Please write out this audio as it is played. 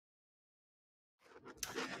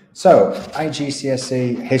So,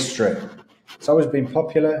 IGCSE History. It's always been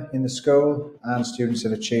popular in the school and students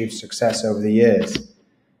have achieved success over the years.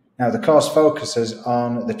 Now, the course focuses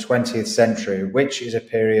on the 20th century, which is a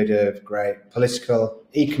period of great political,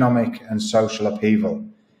 economic and social upheaval.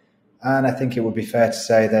 And I think it would be fair to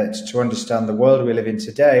say that to understand the world we live in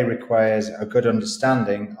today requires a good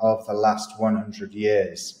understanding of the last 100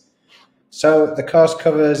 years. So the course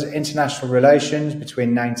covers international relations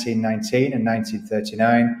between 1919 and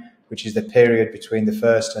 1939, which is the period between the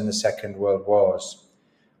First and the Second World Wars.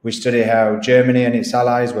 We study how Germany and its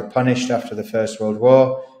allies were punished after the First World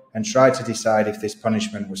War and try to decide if this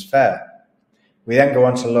punishment was fair. We then go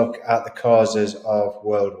on to look at the causes of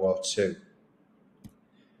World War II.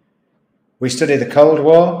 We study the Cold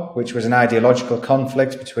War, which was an ideological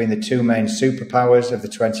conflict between the two main superpowers of the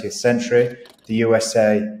 20th century, the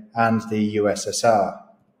USA and the USSR.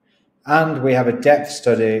 And we have a depth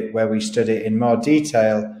study where we study in more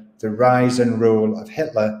detail the rise and rule of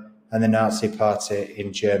Hitler and the Nazi Party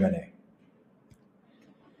in Germany.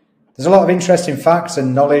 There's a lot of interesting facts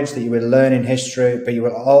and knowledge that you will learn in history, but you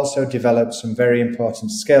will also develop some very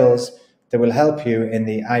important skills that will help you in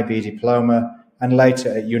the IB diploma and later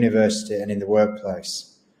at university and in the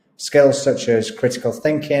workplace. Skills such as critical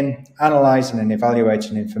thinking, analysing and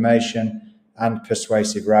evaluating information, and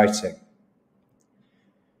persuasive writing.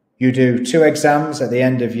 You do 2 exams at the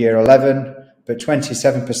end of year 11, but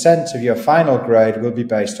 27% of your final grade will be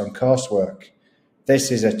based on coursework.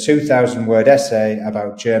 This is a 2,000-word essay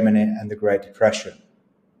about Germany and the Great Depression.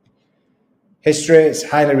 History is a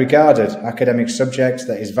highly regarded academic subject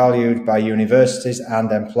that is valued by universities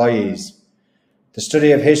and employees. The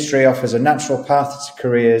study of history offers a natural path to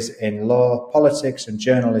careers in law, politics and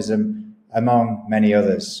journalism, among many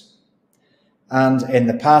others. And in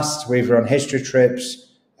the past, we've run history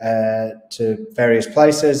trips to various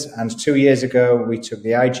places, and 2 years ago we took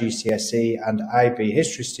the IGCSE and IB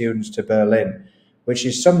history students to Berlin, which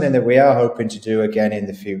is something that we are hoping to do again in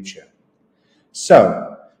the future.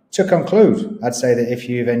 So, to conclude, I'd say that if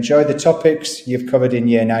you've enjoyed the topics you've covered in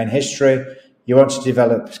Year 9 history, you want to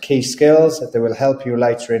develop key skills that will help you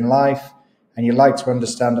later in life, and you'd like to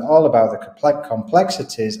understand all about the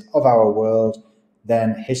complexities of our world,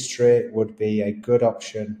 then history would be a good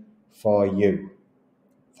option for you.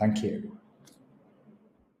 Thank you.